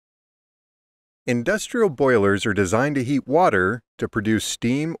Industrial boilers are designed to heat water to produce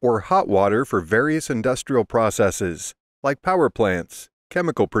steam or hot water for various industrial processes, like power plants,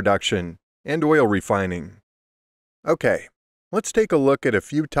 chemical production, and oil refining. Okay, let's take a look at a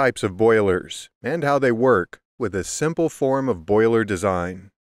few types of boilers and how they work with a simple form of boiler design.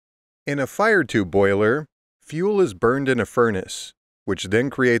 In a fire tube boiler, fuel is burned in a furnace, which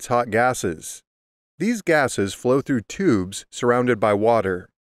then creates hot gases. These gases flow through tubes surrounded by water.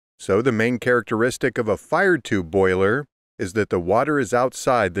 So the main characteristic of a fire tube boiler is that the water is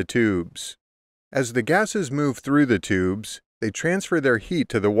outside the tubes. As the gases move through the tubes, they transfer their heat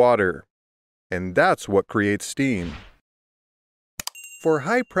to the water, and that's what creates steam. For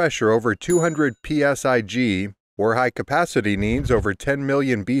high pressure over 200 psig or high capacity needs over 10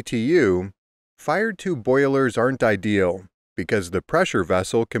 million BTU, fire tube boilers aren't ideal because the pressure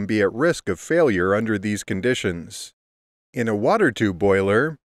vessel can be at risk of failure under these conditions. In a water tube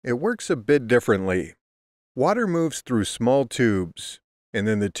boiler, it works a bit differently. Water moves through small tubes, and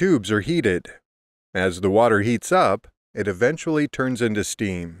then the tubes are heated. As the water heats up, it eventually turns into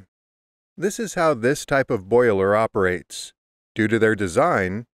steam. This is how this type of boiler operates. Due to their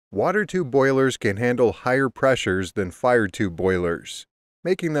design, water tube boilers can handle higher pressures than fire tube boilers,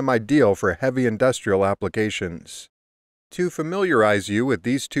 making them ideal for heavy industrial applications. To familiarize you with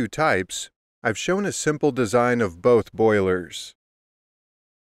these two types, I've shown a simple design of both boilers.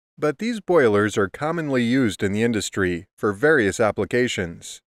 But these boilers are commonly used in the industry for various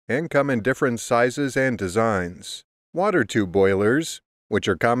applications and come in different sizes and designs. Water tube boilers, which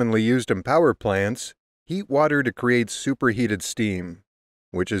are commonly used in power plants, heat water to create superheated steam,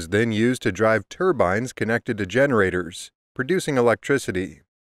 which is then used to drive turbines connected to generators, producing electricity.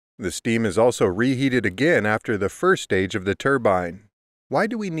 The steam is also reheated again after the first stage of the turbine. Why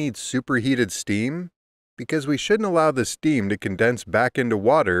do we need superheated steam? Because we shouldn't allow the steam to condense back into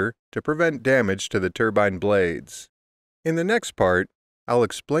water to prevent damage to the turbine blades. In the next part, I'll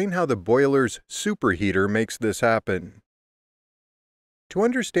explain how the boiler's superheater makes this happen. To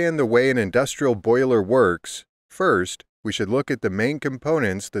understand the way an industrial boiler works, first, we should look at the main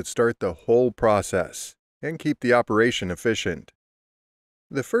components that start the whole process and keep the operation efficient.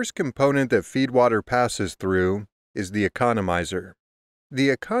 The first component that feed water passes through is the economizer. The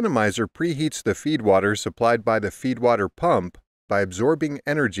economizer preheats the feed water supplied by the feed water pump by absorbing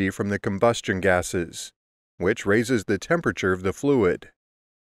energy from the combustion gases, which raises the temperature of the fluid.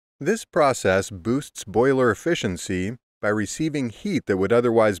 This process boosts boiler efficiency by receiving heat that would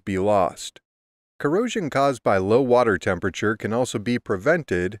otherwise be lost. Corrosion caused by low water temperature can also be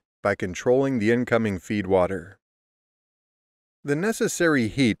prevented by controlling the incoming feed water. The necessary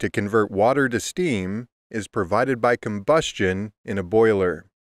heat to convert water to steam is provided by combustion in a boiler,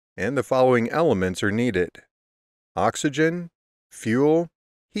 and the following elements are needed: oxygen, fuel,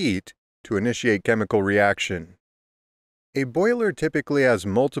 heat to initiate chemical reaction. A boiler typically has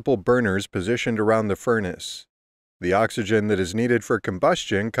multiple burners positioned around the furnace. The oxygen that is needed for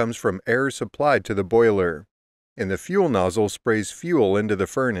combustion comes from air supplied to the boiler, and the fuel nozzle sprays fuel into the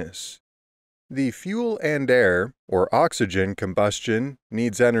furnace. The fuel and air, or oxygen combustion,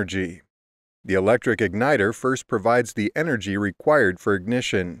 needs energy. The electric igniter first provides the energy required for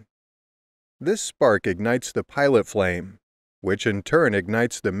ignition. This spark ignites the pilot flame, which in turn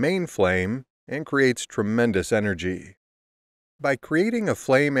ignites the main flame and creates tremendous energy. By creating a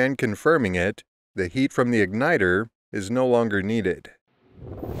flame and confirming it, the heat from the igniter is no longer needed.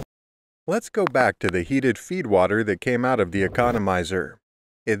 Let's go back to the heated feed water that came out of the economizer.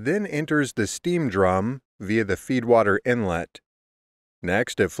 It then enters the steam drum via the feed water inlet.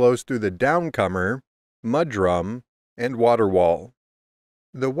 Next, it flows through the downcomer, mud drum, and water wall.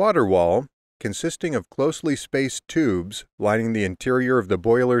 The water wall, consisting of closely spaced tubes lining the interior of the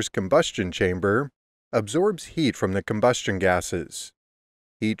boiler's combustion chamber, absorbs heat from the combustion gases.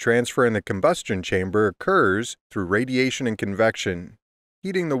 Heat transfer in the combustion chamber occurs through radiation and convection,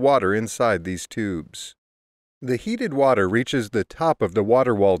 heating the water inside these tubes. The heated water reaches the top of the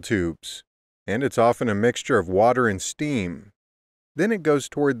water wall tubes, and it's often a mixture of water and steam. Then it goes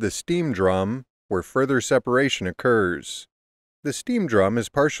toward the steam drum, where further separation occurs. The steam drum is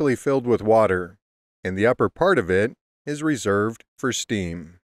partially filled with water, and the upper part of it is reserved for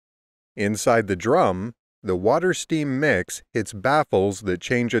steam. Inside the drum, the water-steam mix hits baffles that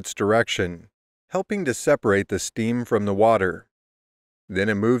change its direction, helping to separate the steam from the water. Then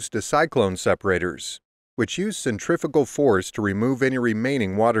it moves to cyclone separators, which use centrifugal force to remove any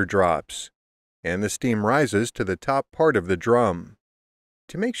remaining water drops, and the steam rises to the top part of the drum.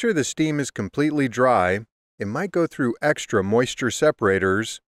 To make sure the steam is completely dry, it might go through extra moisture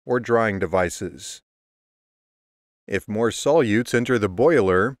separators or drying devices. If more solutes enter the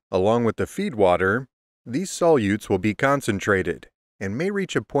boiler along with the feed water, these solutes will be concentrated and may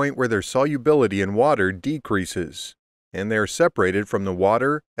reach a point where their solubility in water decreases, and they are separated from the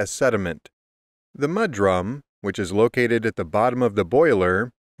water as sediment. The mud drum, which is located at the bottom of the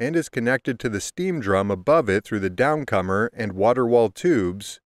boiler and is connected to the steam drum above it through the downcomer and water wall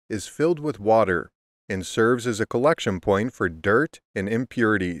tubes, is filled with water and serves as a collection point for dirt and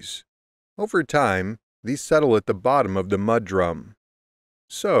impurities. Over time, these settle at the bottom of the mud drum.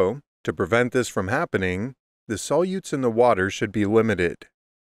 So, to prevent this from happening, the solutes in the water should be limited.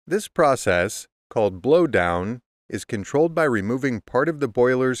 This process, called blowdown, is controlled by removing part of the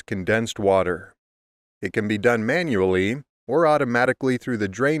boiler's condensed water. It can be done manually or automatically through the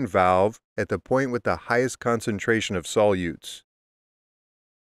drain valve at the point with the highest concentration of solutes.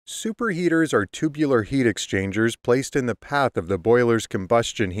 Superheaters are tubular heat exchangers placed in the path of the boiler's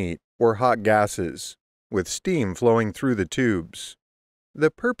combustion heat, or hot gases, with steam flowing through the tubes.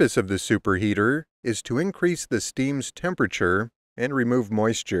 The purpose of the superheater is to increase the steam's temperature and remove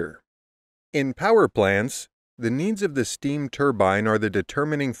moisture. In power plants, the needs of the steam turbine are the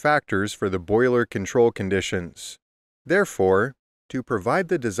determining factors for the boiler control conditions. Therefore, to provide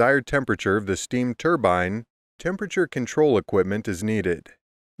the desired temperature of the steam turbine, temperature control equipment is needed.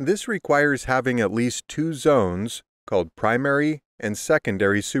 This requires having at least two zones, called primary and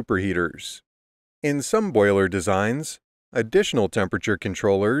secondary superheaters. In some boiler designs, additional temperature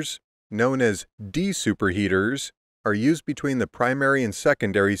controllers, known as D-superheaters, are used between the primary and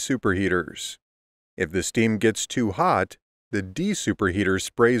secondary superheaters. If the steam gets too hot, the D-superheater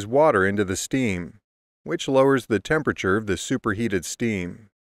sprays water into the steam, which lowers the temperature of the superheated steam.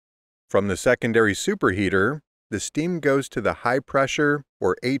 From the secondary superheater, the steam goes to the high-pressure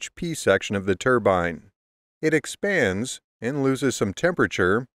or HP section of the turbine. It expands and loses some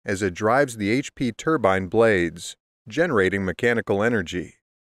temperature as it drives the HP turbine blades, generating mechanical energy.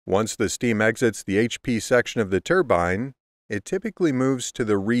 Once the steam exits the HP section of the turbine, it typically moves to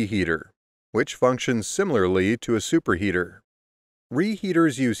the reheater, which functions similarly to a superheater.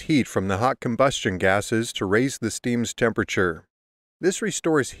 Reheaters use heat from the hot combustion gases to raise the steam's temperature. This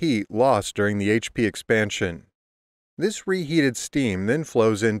restores heat lost during the HP expansion. This reheated steam then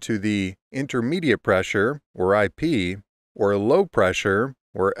flows into the intermediate pressure, or IP, or low pressure,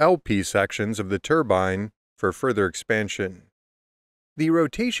 or LP sections of the turbine for further expansion. The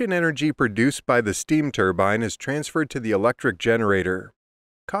rotation energy produced by the steam turbine is transferred to the electric generator.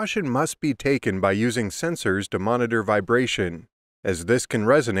 Caution must be taken by using sensors to monitor vibration, as this can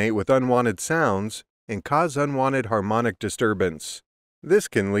resonate with unwanted sounds and cause unwanted harmonic disturbance. This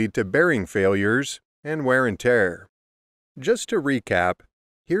can lead to bearing failures and wear and tear. Just to recap,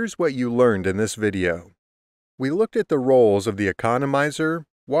 here's what you learned in this video. We looked at the roles of the economizer,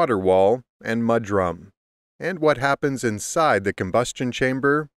 water wall, and mud drum, and what happens inside the combustion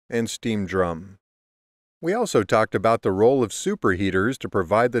chamber and steam drum. We also talked about the role of superheaters to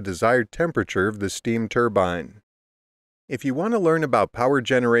provide the desired temperature of the steam turbine. If you want to learn about power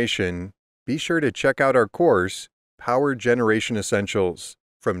generation, be sure to check out our course, Power Generation Essentials,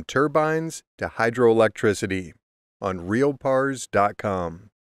 from turbines to hydroelectricity, on RealPars.com.